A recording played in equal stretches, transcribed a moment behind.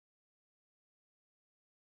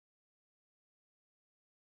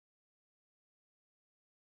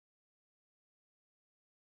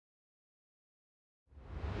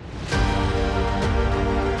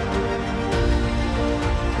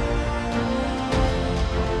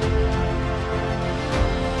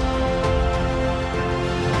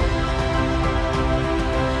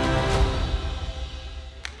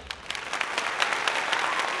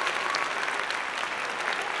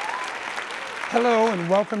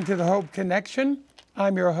Welcome to the Hope Connection.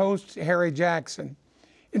 I'm your host, Harry Jackson.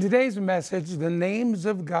 In today's message, The Names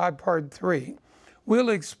of God, Part 3, we'll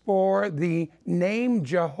explore the name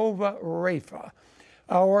Jehovah Rapha,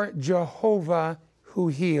 or Jehovah who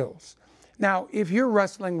heals. Now, if you're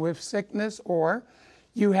wrestling with sickness or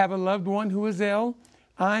you have a loved one who is ill,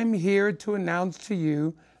 I'm here to announce to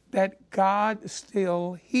you that God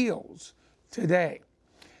still heals today.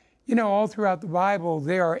 You know, all throughout the Bible,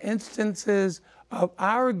 there are instances of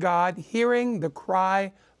our God hearing the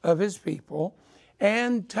cry of his people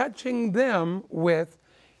and touching them with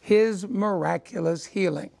his miraculous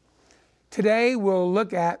healing. Today, we'll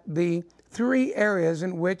look at the three areas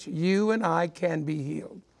in which you and I can be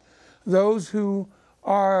healed. Those who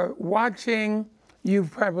are watching,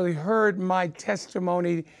 you've probably heard my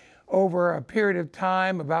testimony over a period of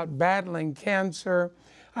time about battling cancer.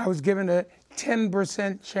 I was given a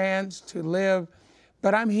 10% chance to live,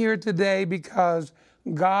 but I'm here today because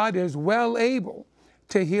God is well able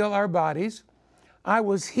to heal our bodies. I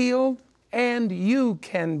was healed, and you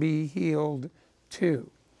can be healed too.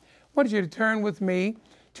 I want you to turn with me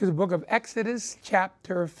to the book of Exodus,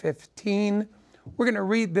 chapter 15. We're going to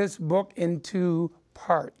read this book in two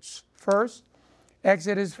parts. First,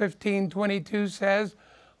 Exodus 15:22 says,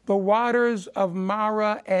 "The waters of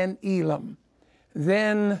Marah and Elam."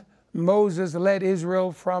 Then Moses led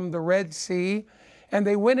Israel from the Red Sea, and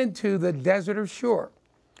they went into the desert of Shur.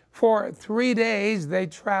 For 3 days they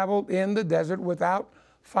traveled in the desert without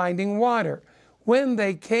finding water. When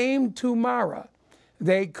they came to Marah,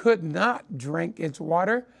 they could not drink its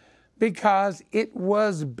water because it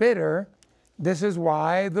was bitter. This is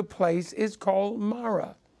why the place is called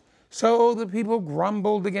Marah. So the people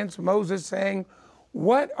grumbled against Moses, saying,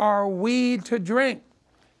 "What are we to drink?"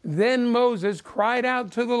 Then Moses cried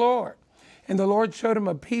out to the Lord, and the Lord showed him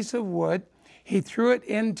a piece of wood. He threw it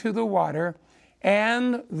into the water,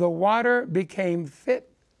 and the water became fit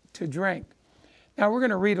to drink. Now, we're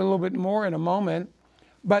going to read a little bit more in a moment,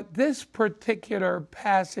 but this particular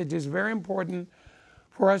passage is very important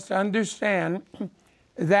for us to understand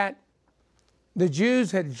that the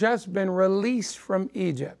Jews had just been released from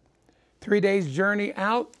Egypt. 3 days' journey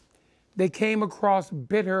out, they came across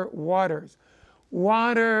bitter waters.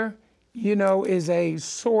 Water, you know, is a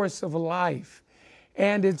source of life,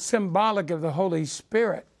 and it's symbolic of the Holy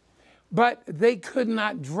Spirit. But they could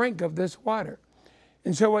not drink of this water.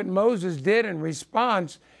 And so what Moses did in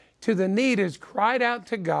response to the need is cried out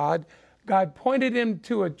to God. God pointed him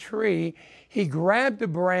to a tree. He grabbed a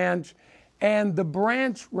branch, and the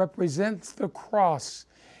branch represents the cross.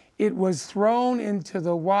 It was thrown into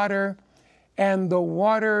the water, and the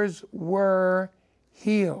waters were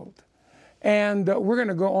healed. And we're going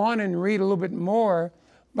to go on and read a little bit more,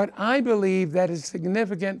 but I believe that it's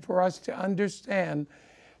significant for us to understand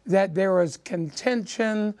that there was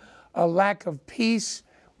contention, a lack of peace.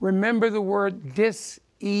 Remember the word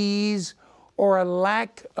dis-ease, or a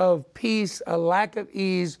lack of peace, a lack of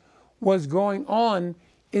ease was going on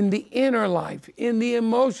in the inner life, in the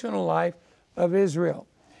emotional life of Israel.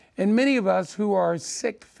 And many of us who are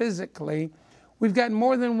sick physically, we've got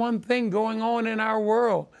more than one thing going on in our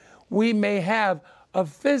world. We may have a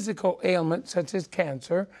physical ailment such as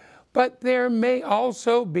cancer, but there may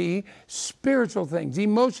also be spiritual things,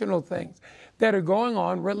 emotional things that are going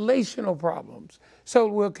on, relational problems. So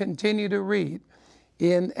we'll continue to read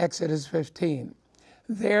in Exodus 15.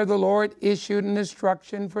 There the Lord issued an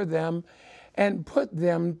instruction for them and put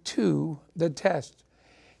them to the test.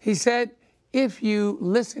 He said, "If you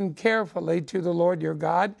listen carefully to the Lord your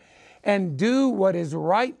God and do what is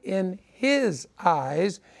right in his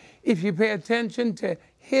eyes, if you pay attention to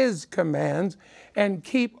his commands and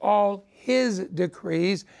keep all his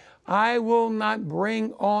decrees, I will not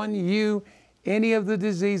bring on you any of the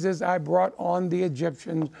diseases I brought on the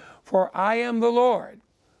Egyptians, for I am the Lord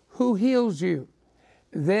who heals you."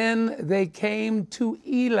 Then they came to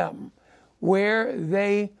Elam, where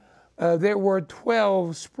there were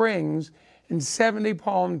 12 springs and 70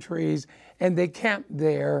 palm trees, and they camped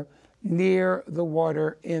there near the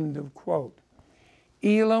water. End of quote.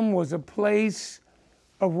 Elam was a place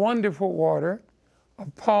of wonderful water,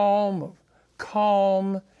 of palm, of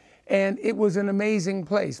calm, and it was an amazing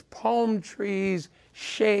place. Palm trees,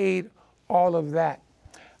 shade, all of that.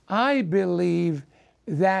 I believe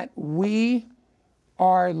that we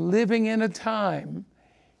are living in a time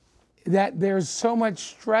that there's so much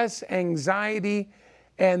stress, anxiety,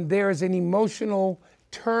 and there's an emotional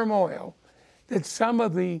turmoil that some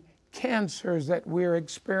of the cancers that we're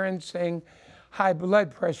experiencing, high blood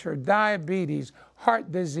pressure, diabetes, heart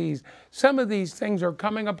disease, some of these things are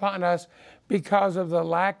coming upon us because of the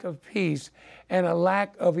lack of peace and a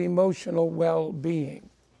lack of emotional well-being.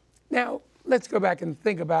 Now, let's go back and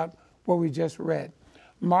think about what we just read.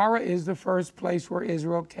 Marah is the first place where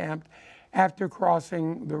Israel camped after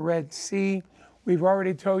crossing the Red Sea. We've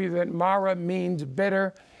already told you that Marah means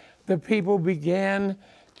bitter. The people began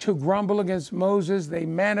to grumble against Moses. They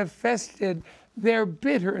manifested their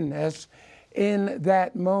bitterness in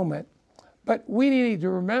that moment. But we need to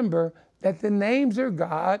remember that the names of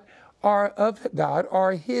God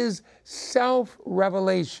are his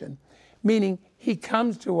self-revelation, meaning he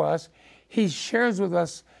comes to us, he shares with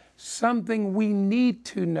us something we need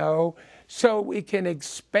to know so we can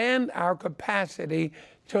expand our capacity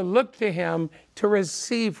to look to him, to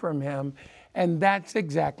receive from him. And that's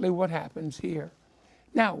exactly what happens here.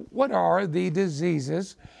 Now, what are the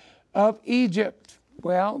diseases of Egypt?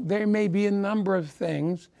 Well, there may be a number of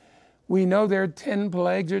things. We know there are 10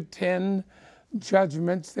 plagues or 10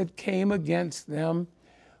 judgments that came against them.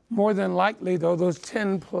 More than likely, though, those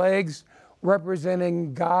 10 plagues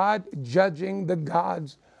representing God judging the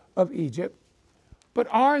gods of Egypt. But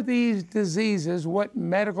are these diseases what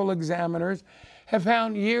medical examiners have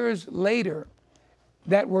found years later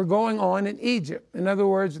that were going on in Egypt? In other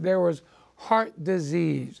words, there was heart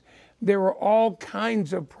disease. There were all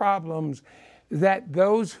kinds of problems that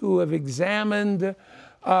those who have examined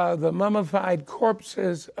the mummified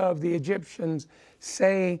corpses of the Egyptians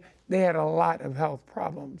say they had a lot of health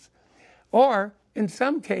problems. Or, in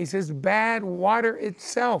some cases, bad water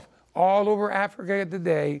itself all over Africa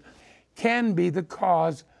today can be the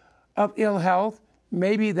cause of ill health.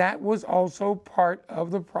 Maybe that was also part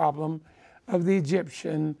of the problem of the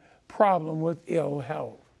Egyptian problem with ill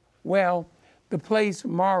health. Well, the place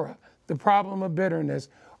Marah, the problem of bitterness,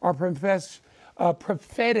 are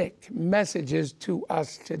prophetic messages to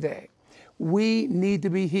us today. We need to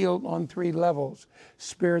be healed on 3 levels: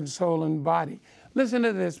 spirit, soul, and body. Listen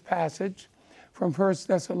to this passage from 1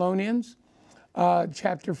 Thessalonians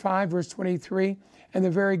chapter 5, verse 23. And the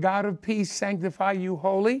very God of peace sanctify you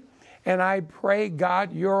wholly. And I pray,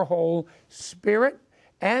 God, your whole spirit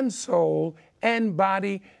and soul and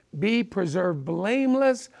body be preserved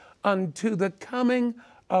blameless unto the coming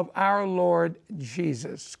of our Lord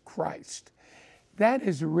Jesus Christ. That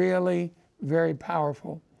is really very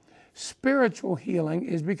powerful. Spiritual healing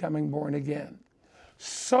is becoming born again.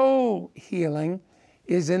 Soul healing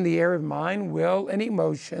is in the area of mind, will, and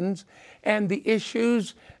emotions, and the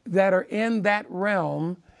issues that are in that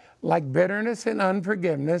realm, like bitterness and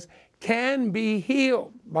unforgiveness, can be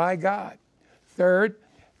healed by God. Third,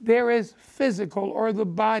 there is physical or the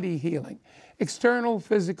body healing, external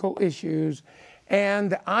physical issues,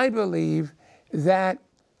 and I believe that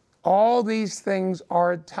all these things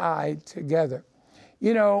are tied together.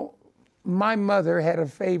 You know, my mother had a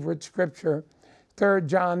favorite scripture, 3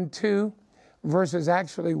 John 2, verses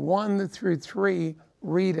actually 1 through 3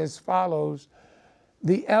 read as follows: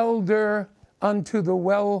 the elder unto the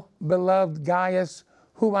well-beloved Gaius,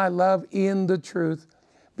 whom I love in the truth.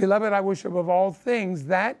 Beloved, I wish above all things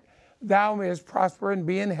that thou mayest prosper and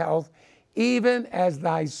be in health, even as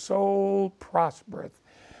thy soul prospereth.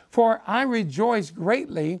 For I rejoice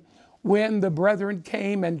greatly when the brethren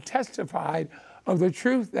came and testified of the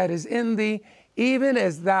truth that is in thee, even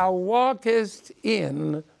as thou walkest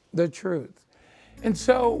in the truth. And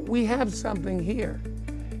so we have something here.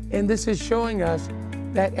 And this is showing us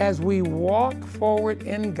that as we walk forward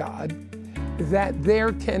in God, that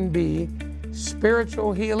there can be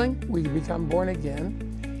spiritual healing, we become born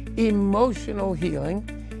again, emotional healing,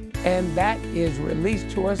 and that is released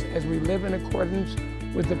to us as we live in accordance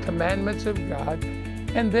with the commandments of God.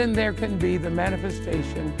 And then there can be the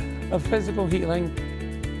manifestation of physical healing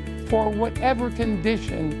for whatever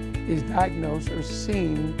condition is diagnosed or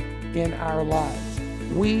seen in our lives.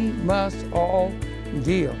 We must all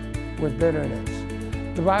deal with bitterness.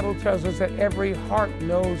 The Bible tells us that every heart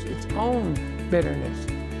knows its own bitterness.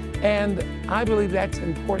 And I believe that's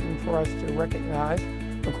important for us to recognize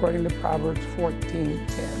according to Proverbs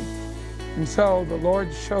 14:10. And so the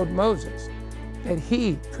Lord showed Moses that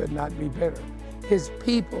he could not be bitter. His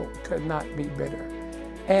people could not be bitter.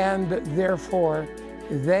 And therefore,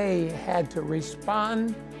 they had to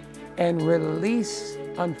respond and release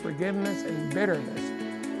unforgiveness and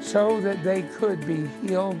bitterness so that they could be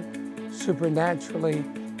healed supernaturally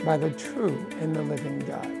by the true and the living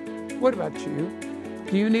God. What about you?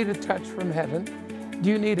 Do you need a touch from heaven? Do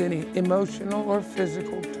you need any emotional or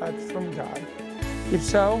physical touch from God? If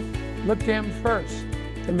so, look to Him first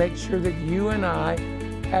to make sure that you and I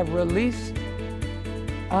have released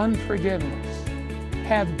unforgiveness,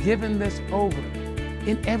 have given this over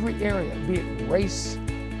in every area, be it race,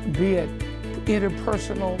 be it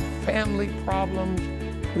interpersonal, family problems.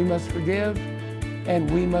 We must forgive, and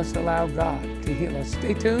we must allow God to heal us.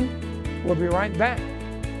 Stay tuned. We'll be right back.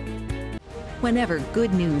 Whenever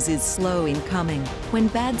good news is slow in coming, when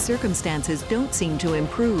bad circumstances don't seem to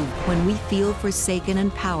improve, when we feel forsaken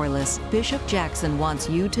and powerless, Bishop Jackson wants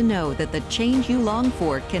you to know that the change you long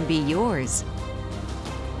for can be yours.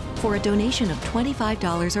 For a donation of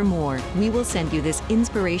 $25 or more, we will send you this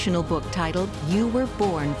inspirational book titled, You Were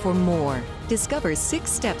Born for More. Discover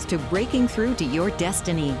 6 steps to breaking through to your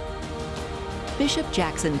destiny. Bishop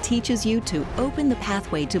Jackson teaches you to open the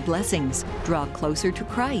pathway to blessings, draw closer to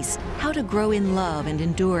Christ, how to grow in love and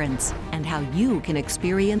endurance, and how you can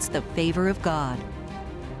experience the favor of God.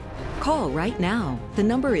 Call right now. The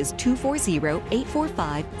number is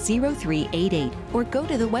 240-845-0388, or go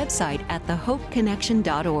to the website at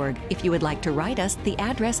thehopeconnection.org. If you would like to write us, the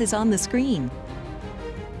address is on the screen.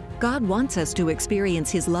 God wants us to experience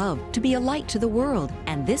His love, to be a light to the world,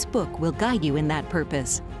 and this book will guide you in that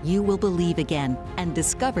purpose. You will believe again and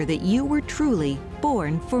discover that you were truly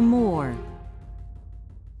born for more.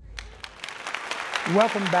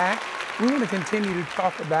 Welcome back. We want to continue to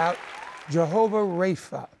talk about Jehovah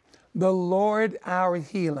Rapha, the Lord our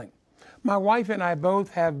healing. My wife and I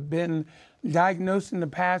both have been diagnosed in the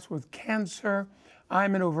past with cancer.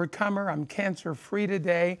 I'm an overcomer. I'm cancer-free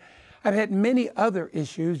today. I've had many other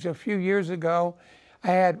issues. A few years ago, I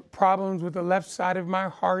had problems with the left side of my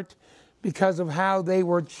heart because of how they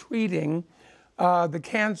were treating the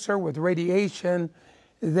cancer with radiation.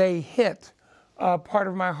 They hit part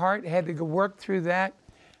of my heart, had to go work through that.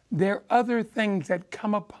 There are other things that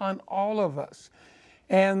come upon all of us.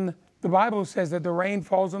 And the Bible says that the rain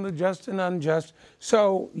falls on the just and unjust.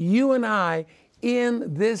 So you and I,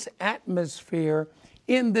 in this atmosphere,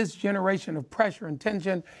 in this generation of pressure and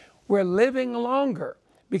tension, we're living longer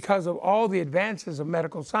because of all the advances of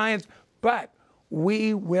medical science, but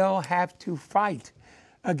we will have to fight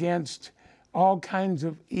against all kinds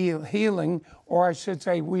of healing, or I should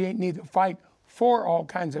say we need to fight for all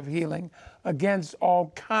kinds of healing against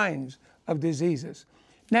all kinds of diseases.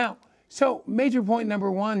 Now, so major point number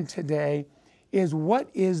 1 today is, what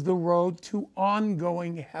is the road to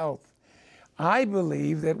ongoing health? I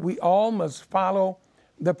believe that we all must follow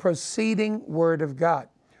the preceding word of God.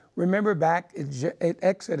 Remember back at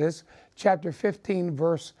Exodus chapter 15,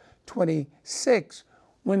 verse 26,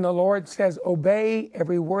 when the Lord says, obey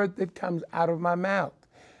every word that comes out of my mouth.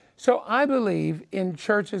 So I believe in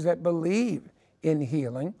churches that believe in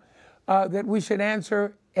healing, that we should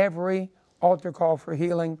answer every altar call for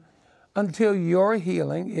healing until your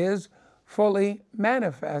healing is fully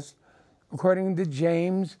manifest, according to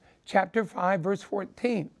James chapter 5, verse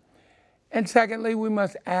 14. And secondly, we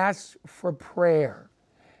must ask for prayer.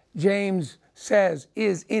 James says,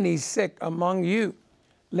 is any sick among you?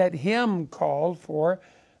 Let him call for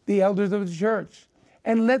the elders of the church,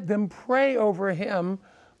 and let them pray over him,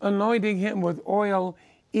 anointing him with oil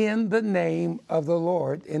in the name of the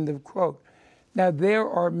Lord, end of quote. Now, there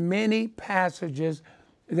are many passages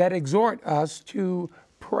that exhort us to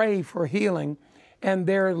pray for healing, and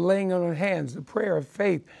they're laying on hands, the prayer of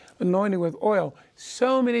faith, anointing with oil,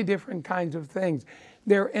 so many different kinds of things.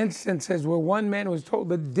 There are instances where one man was told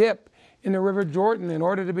to dip in the River Jordan in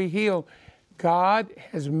order to be healed. God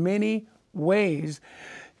has many ways,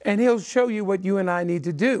 and He'll show you what you and I need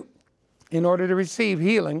to do in order to receive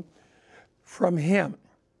healing from Him.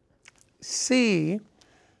 C,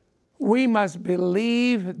 we must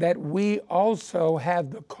believe that we also have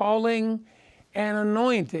the calling and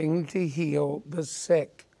anointing to heal the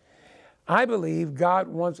sick. I believe God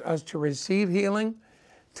wants us to receive healing,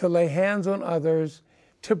 to lay hands on others,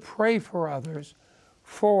 to pray for others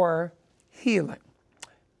for healing.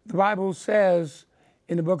 The Bible says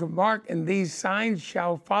in the book of Mark, and these signs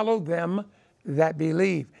shall follow them that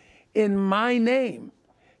believe. In my name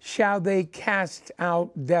shall they cast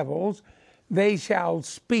out devils. They shall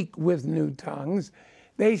speak with new tongues.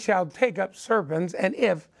 They shall take up serpents, and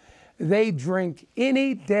if they drink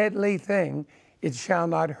any deadly thing, it shall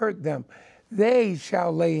not hurt them. They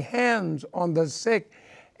shall lay hands on the sick,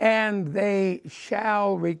 and they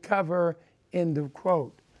shall recover, end of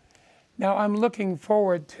quote. Now, I'm looking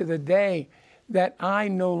forward to the day that I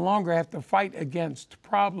no longer have to fight against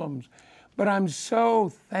problems, but I'm so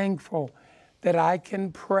thankful that I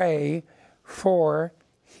can pray for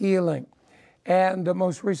healing. And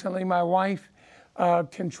most recently, my wife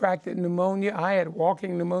contracted pneumonia. I had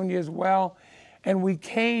walking pneumonia as well, and we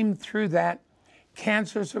came through that.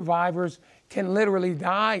 Cancer survivors can literally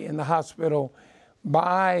die in the hospital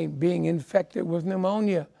by being infected with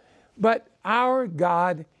pneumonia. But our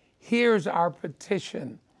God hears our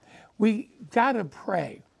petition. We got to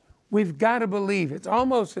pray. We've got to believe. It's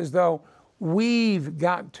almost as though we've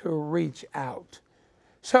got to reach out.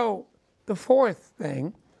 So the fourth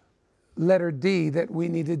thing, letter D that we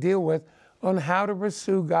need to deal with on how to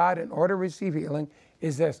pursue God in order to receive healing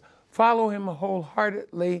is this: follow him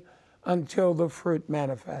wholeheartedly until the fruit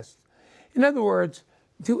manifests. In other words,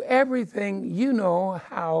 do everything you know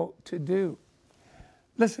how to do.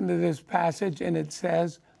 Listen to this passage, and it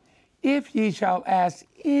says, if ye shall ask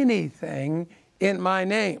anything in my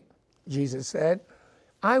name, Jesus said,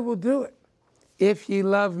 I will do it. If ye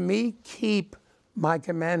love me, keep my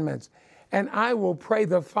commandments. And I will pray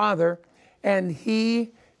the Father, and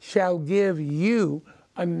he shall give you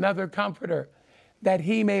another comforter, that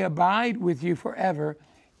he may abide with you forever,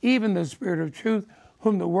 even the Spirit of truth,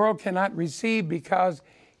 whom the world cannot receive, because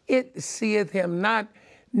it seeth him not,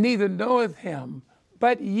 neither knoweth him.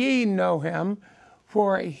 But ye know him,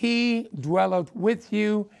 for he dwelleth with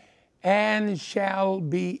you and shall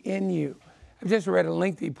be in you. I've just read a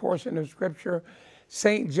lengthy portion of Scripture,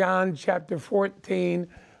 St. John chapter 14,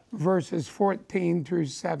 verses 14 through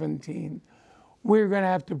 17. We're going to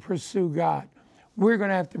have to pursue God. We're going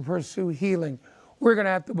to have to pursue healing. We're going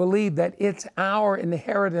to have to believe that it's our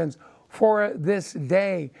inheritance for this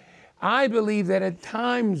day. I believe that at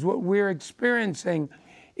times what we're experiencing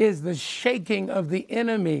is the shaking of the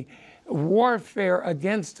enemy, warfare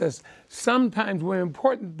against us. Sometimes when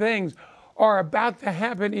important things are about to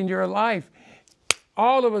happen in your life,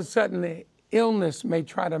 all of a sudden the illness may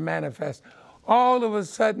try to manifest. All of a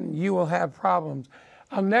sudden you will have problems.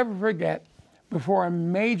 I'll never forget, before a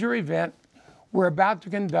major event we're about to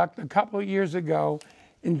conduct a couple of years ago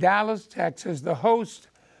in Dallas, Texas, the host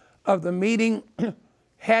of the meeting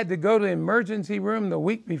had to go to the emergency room the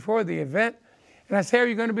week before the event. And I said, are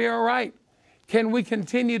you going to be all right? Can we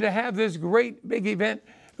continue to have this great big event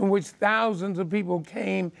in which thousands of people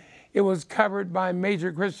came? It was covered by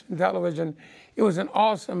major Christian television. It was an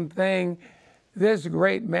awesome thing. This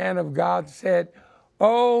great man of God said,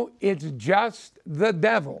 oh, it's just the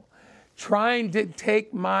devil trying to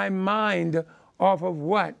take my mind off of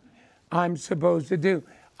what I'm supposed to do.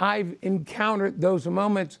 I've encountered those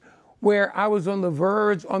moments where I was on the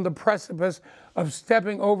verge, on the precipice of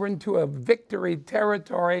stepping over into a victory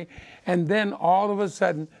territory, and then all of a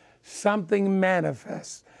sudden, something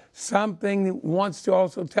manifests. Something wants to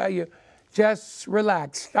also tell you, just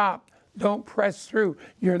relax, stop, don't press through.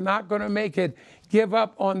 You're not going to make it. Give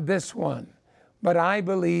up on this one. But I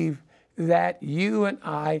believe that you and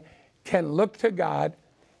I can look to God,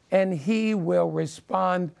 and he will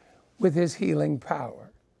respond with his healing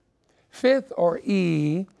power. Fifth, or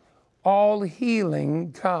E, all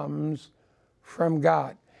healing comes from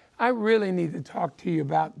God. I really need to talk to you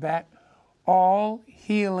about that. All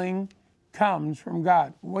healing comes from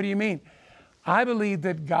God. What do you mean? I believe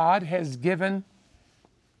that God has given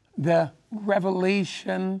the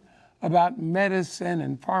revelation about medicine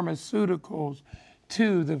and pharmaceuticals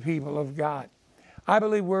to the people of God. I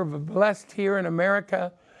believe we're blessed here in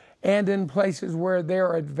America and in places where there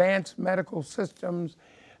are advanced medical systems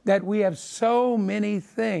that we have so many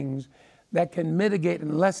things that can mitigate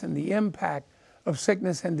and lessen the impact of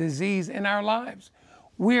sickness and disease in our lives.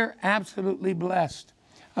 We're absolutely blessed.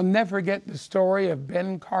 I'll never forget the story of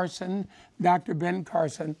Ben Carson, Dr. Ben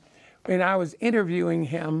Carson, when I was interviewing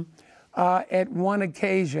him at one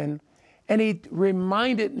occasion, and he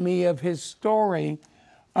reminded me of his story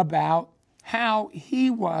about how he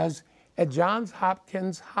was at Johns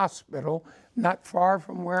Hopkins Hospital, not far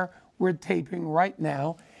from where we're taping right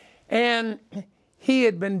now, and he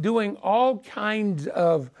had been doing all kinds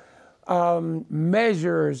of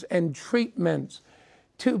measures and treatments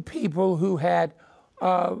to people who had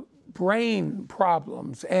brain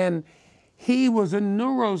problems. And he was a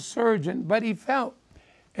neurosurgeon, but he felt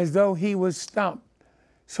as though he was stumped.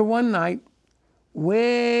 So one night,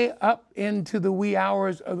 way up into the wee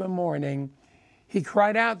hours of the morning, he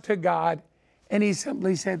cried out to God, and he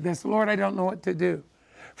simply said this: Lord, I don't know what to do.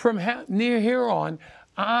 From near here on,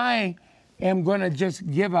 I am going to just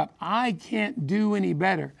give up. I can't do any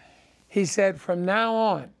better. He said, from now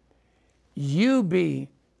on, you be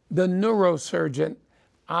the neurosurgeon.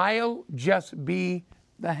 I'll just be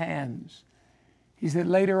the hands. He said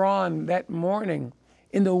later on that morning,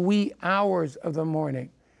 in the wee hours of the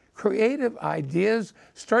morning, creative ideas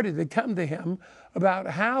started to come to him about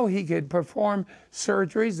how he could perform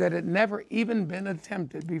surgeries that had never even been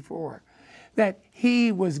attempted before. That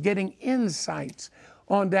he was getting insights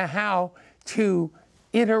onto how to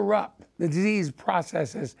interrupt the disease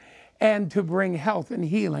processes and to bring health and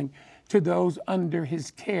healing to those under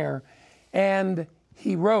his care. And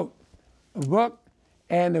he wrote a book,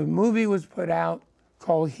 and a movie was put out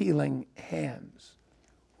called Healing Hands.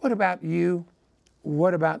 What about you?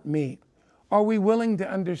 What about me? Are we willing to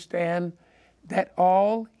understand that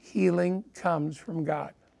all healing comes from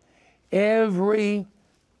God? Every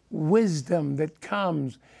wisdom that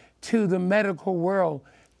comes to the medical world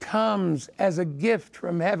comes as a gift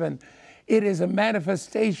from heaven. It is a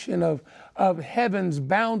manifestation of heaven's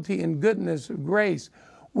bounty and goodness of grace.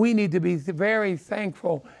 We need to be very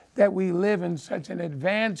thankful that we live in such an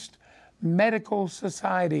advanced medical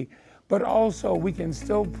society, but also we can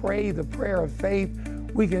still pray the prayer of faith.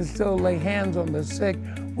 We can still lay hands on the sick.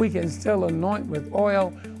 We can still anoint with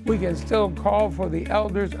oil. We can still call for the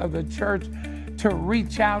elders of the church to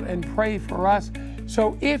reach out and pray for us.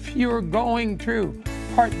 So if you're going through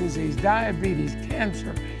heart disease, diabetes,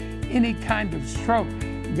 cancer, any kind of stroke,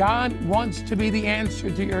 God wants to be the answer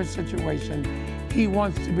to your situation. He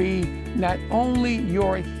wants to be not only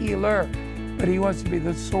your healer, but He wants to be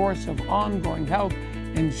the source of ongoing health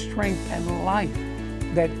and strength and life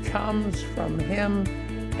that comes from Him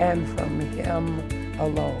and from Him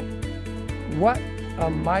alone. What a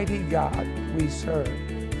mighty God we serve.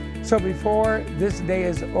 So before this day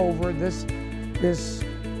is over, this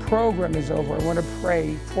program is over, I want to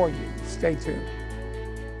pray for you. Stay tuned.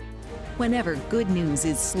 Whenever good news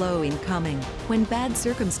is slow in coming, when bad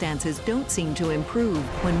circumstances don't seem to improve,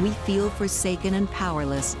 when we feel forsaken and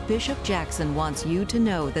powerless, Bishop Jackson wants you to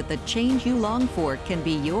know that the change you long for can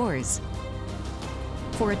be yours.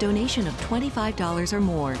 For a donation of $25 or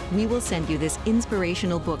more, we will send you this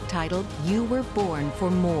inspirational book titled, You Were Born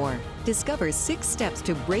for More. Discover 6 steps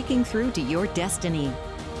to breaking through to your destiny.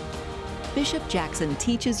 Bishop Jackson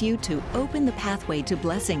teaches you to open the pathway to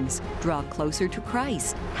blessings, draw closer to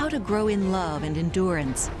Christ, how to grow in love and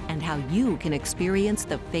endurance, and how you can experience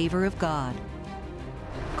the favor of God.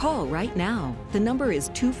 Call right now. The number is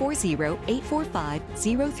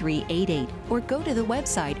 240-845-0388, or go to the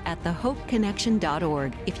website at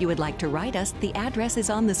thehopeconnection.org. If you would like to write us, the address is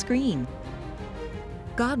on the screen.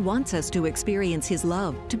 God wants us to experience His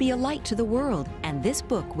love, to be a light to the world, and this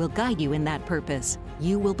book will guide you in that purpose.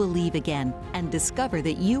 You will believe again and discover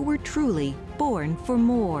that you were truly born for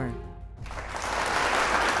more.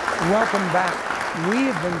 Welcome back. We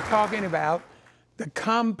have been talking about the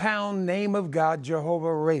compound name of God, Jehovah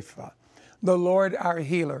Rapha, the Lord our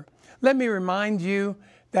healer. Let me remind you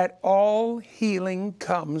that all healing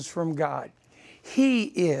comes from God. He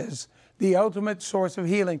is the ultimate source of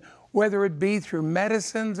healing, whether it be through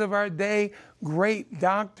medicines of our day, great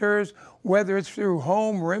doctors, whether it's through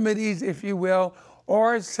home remedies, if you will,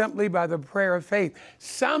 or simply by the prayer of faith.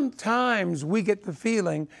 Sometimes we get the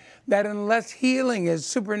feeling that unless healing is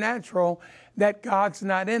supernatural, that God's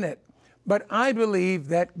not in it. But I believe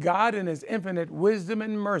that God in His infinite wisdom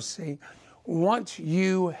and mercy wants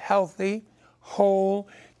you healthy, whole,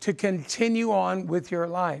 to continue on with your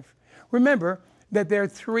life. Remember that there are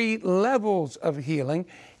 3 levels of healing,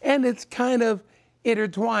 and it's kind of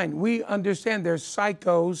intertwined. We understand there's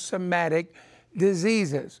psychosomatic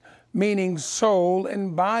diseases, meaning soul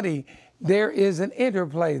and body. There is an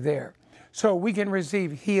interplay there. So we can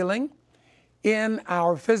receive healing in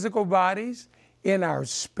our physical bodies, in our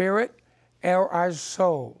spirit, or our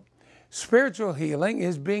soul. Spiritual healing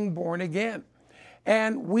is being born again.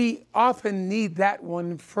 And we often need that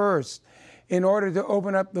one first in order to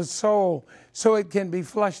open up the soul so it can be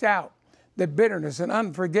flushed out. The bitterness and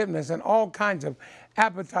unforgiveness and all kinds of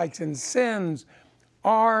appetites and sins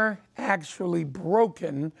are actually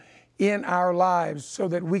broken in our lives so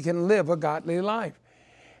that we can live a godly life.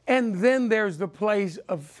 And then there's the place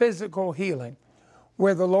of physical healing,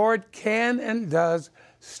 where the Lord can and does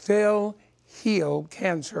still heal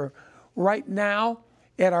cancer. Right now,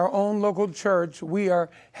 at our own local church, we are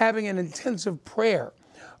having an intensive prayer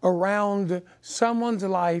around someone's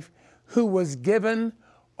life who was given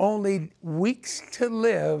only weeks to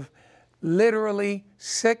live, literally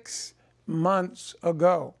 6 months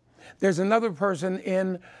ago. There's another person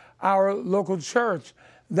in our local church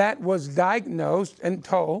that was diagnosed and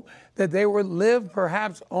told that they would live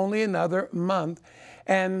perhaps only another month,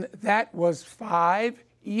 and that was 5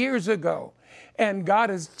 years ago. And God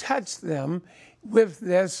has touched them with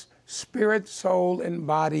this spirit, soul, and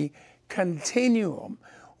body continuum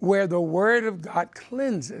where the Word of God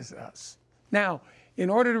cleanses us. Now, in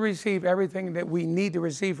order to receive everything that we need to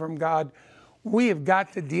receive from God, we have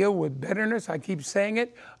got to deal with bitterness. I keep saying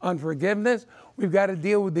it, unforgiveness. We've got to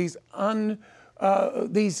deal with these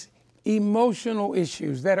emotional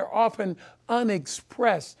issues that are often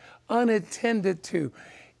unexpressed, unattended to.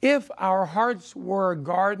 If our hearts were a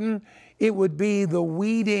garden, it would be the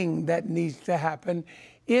weeding that needs to happen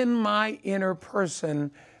in my inner person.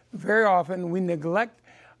 Very often we neglect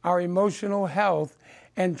our emotional health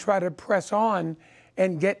and try to press on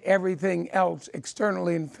and get everything else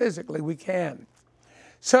externally and physically we can.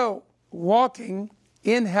 So walking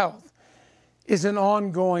in health is an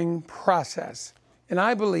ongoing process. And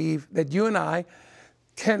I believe that you and I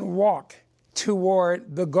can walk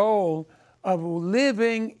toward the goal of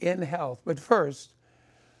living in health. But first,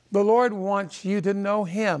 the Lord wants you to know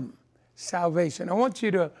Him, salvation. I want you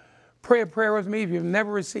to pray a prayer with me. If you've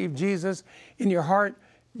never received Jesus in your heart,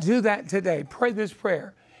 do that today. Pray this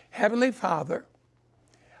prayer. Heavenly Father,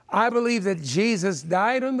 I believe that Jesus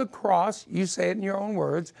died on the cross. You say it in your own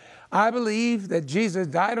words. I believe that Jesus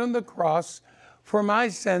died on the cross for my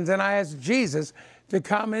sins, and I ask Jesus to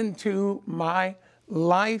come into my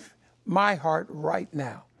life, my heart right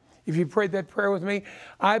now. If you prayed that prayer with me,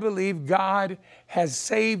 I believe God has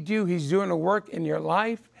saved you. He's doing a work in your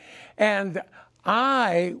life. And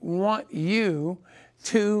I want you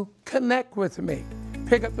to connect with me.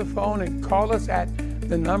 Pick up the phone and call us at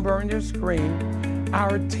the number on your screen.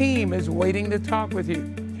 Our team is waiting to talk with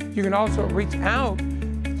you. You can also reach out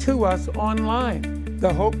to us online,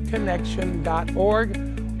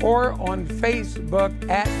 thehopeconnection.org, or on Facebook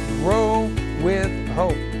at Grow with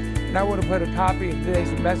Hope. And I want to put a copy of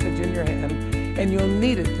today's message in your hand, and you'll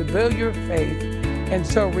need it to build your faith. And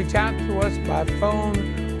so reach out to us by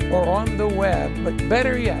phone or on the web, but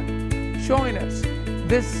better yet, join us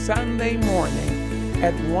this Sunday morning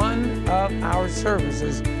at one of our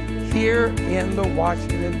services here in the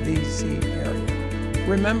Washington, D.C. area.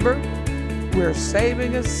 Remember, we're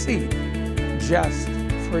saving a seat just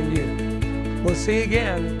for you. We'll see you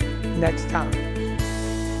again next time.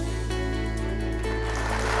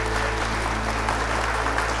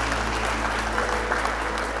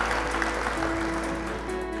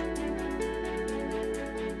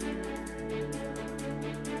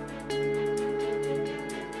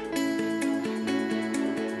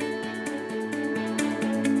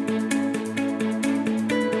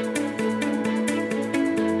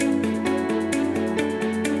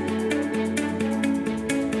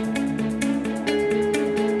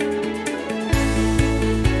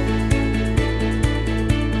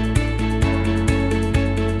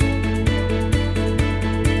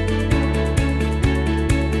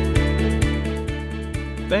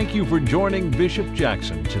 Thank you for joining Bishop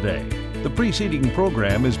Jackson today. The preceding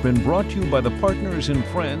program has been brought to you by the partners and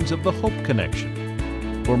friends of the Hope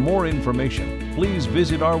Connection. For more information, please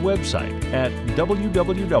visit our website at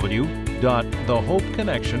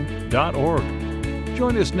www.thehopeconnection.org.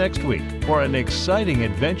 Join us next week for an exciting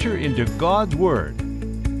adventure into God's Word.